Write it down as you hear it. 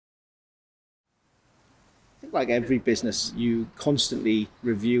Like every business, you constantly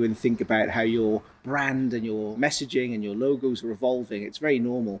review and think about how your brand and your messaging and your logos are evolving. It's very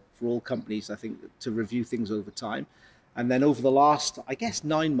normal for all companies, I think, to review things over time. And then over the last, I guess,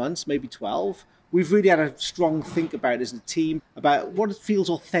 9 months, maybe 12, we've really had a strong think about as a team about what feels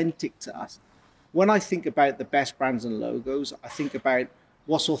authentic to us. When I think about the best brands and logos, I think about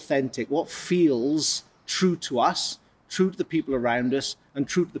what's authentic, what feels true to us, true to the people around us, and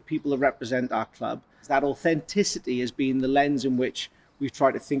true to the people that represent our club. That authenticity has been the lens in which we've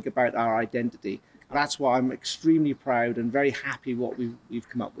tried to think about our identity. That's why I'm extremely proud and very happy what we've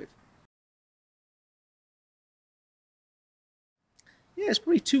come up with. Yeah, it's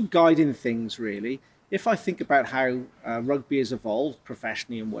probably two guiding things, really. If I think about how rugby has evolved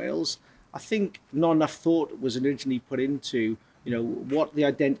professionally in Wales, I think not enough thought was originally put into, what the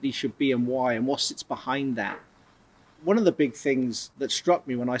identity should be and why and what sits behind that. One of the big things that struck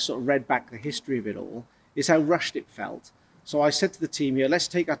me when I sort of read back the history of it all is how rushed it felt. So I said to the team here, let's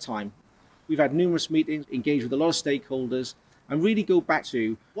take our time. We've had numerous meetings, engaged with a lot of stakeholders, and really go back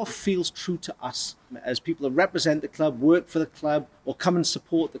to what feels true to us as people that represent the club, work for the club, or come and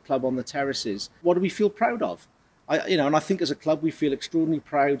support the club on the terraces. What do we feel proud of? And I think as a club, we feel extraordinarily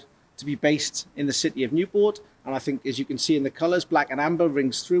proud to be based in the city of Newport. And I think, as you can see in the colours, black and amber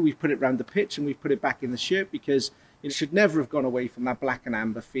rings through. We've put it around the pitch and we've put it back in the shirt because it should never have gone away from that black and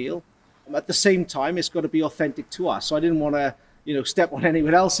amber feel. At the same time, it's got to be authentic to us. So I didn't want to, step on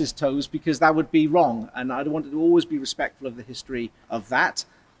anyone else's toes because that would be wrong. And I wanted to always be respectful of the history of that.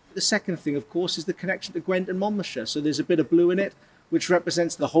 The second thing, of course, is the connection to Gwent and Monmouthshire. So there's a bit of blue in it, which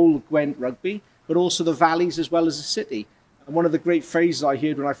represents the whole of Gwent rugby, but also the valleys as well as the city. And one of the great phrases I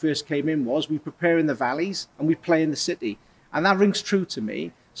heard when I first came in was, we prepare in the valleys and we play in the city. And that rings true to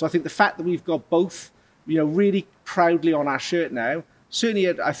me. So I think the fact that we've got both, really proudly on our shirt now,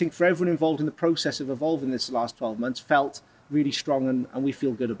 certainly I think for everyone involved in the process of evolving this last 12 months, felt really strong and we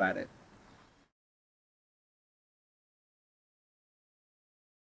feel good about it.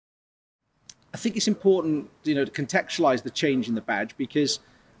 I think it's important, to contextualize the change in the badge because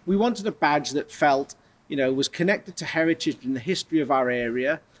we wanted a badge that felt, was connected to heritage and the history of our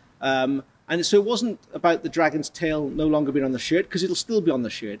area. And so it wasn't about the dragon's tail no longer being on the shirt, because it'll still be on the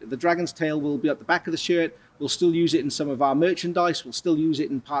shirt. The dragon's tail will be at the back of the shirt. We'll still use it in some of our merchandise. We'll still use it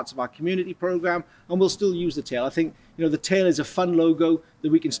in parts of our community program, and we'll still use the tail. I think, the tail is a fun logo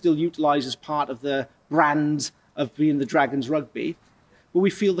that we can still utilize as part of the brand of being the Dragons Rugby. But we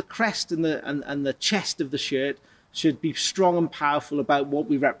feel the crest and the chest of the shirt should be strong and powerful about what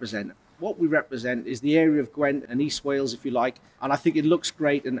we represent. What we represent is the area of Gwent and East Wales, if you like, and I think it looks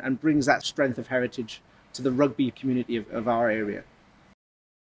great and brings that strength of heritage to the rugby community of our area.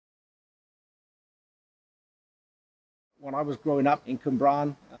 When I was growing up in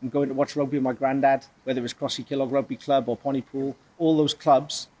Cwmbran and going to watch rugby with my granddad, whether it was Crossy Kilog Rugby Club or Pontypool, all those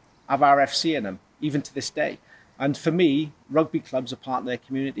clubs have RFC in them, even to this day. And for me, rugby clubs are part of their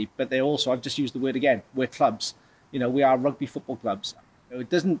community, but they also, I've just used the word again, we're clubs. We are rugby football clubs. It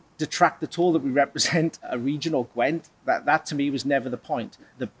doesn't detract at all that we represent a region or Gwent. That to me was never the point.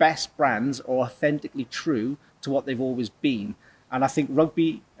 The best brands are authentically true to what they've always been. And I think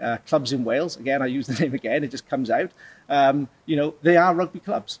rugby clubs in Wales, again, I use the name again, it just comes out, they are rugby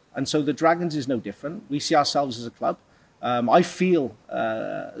clubs. And so the Dragons is no different. We see ourselves as a club. I feel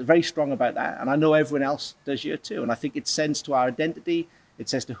very strong about that. And I know everyone else does here too. And I think it sends to our identity. It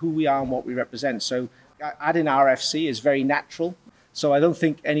says to who we are and what we represent. So adding RFC is very natural. So I don't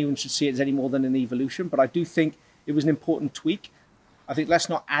think anyone should see it as any more than an evolution, but I do think it was an important tweak. I think let's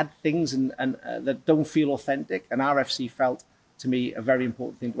not add things that don't feel authentic, and RFC felt, to me, a very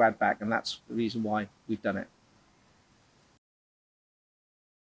important thing to add back, and that's the reason why we've done it.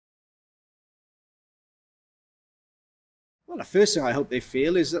 Well, the first thing I hope they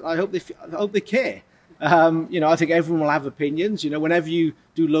feel is that I hope they care. I think everyone will have opinions. Whenever you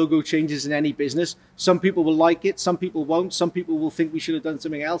do logo changes in any business, some people will like it, some people won't, some people will think we should have done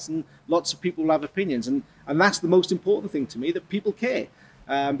something else, and lots of people will have opinions. And that's the most important thing to me, that people care,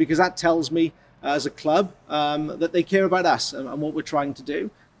 because that tells me as a club that they care about us and what we're trying to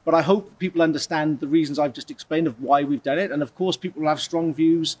do. But I hope people understand the reasons I've just explained of why we've done it. And of course, people will have strong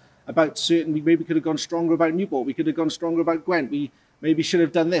views about certain, we maybe could have gone stronger about Newport, we could have gone stronger about Gwent, we maybe should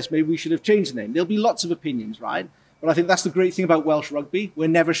have done this, maybe we should have changed the name. There'll be lots of opinions, right? But I think that's the great thing about Welsh rugby. We're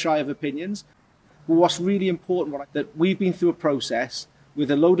never shy of opinions. But what's really important, that we've been through a process with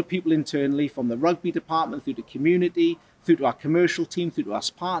a load of people internally, from the rugby department through to community, through to our commercial team, through to our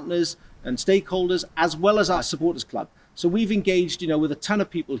partners and stakeholders, as well as our supporters club. So we've engaged, with a ton of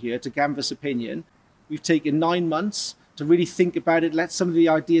people here to canvass opinion. We've taken 9 months to really think about it, let some of the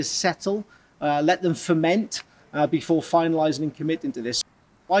ideas settle. let them ferment before finalising and committing to this.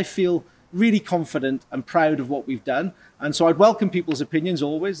 I feel really confident and proud of what we've done, and so I'd welcome people's opinions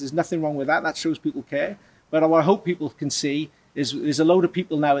always. There's nothing wrong with that. That shows people care. But what I hope people can see is there's a load of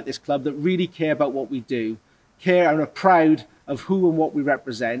people now at this club that really care about what we do, care and are proud of who and what we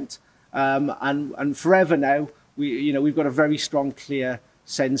represent, and forever now we've got a very strong, clear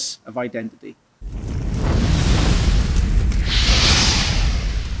sense of identity.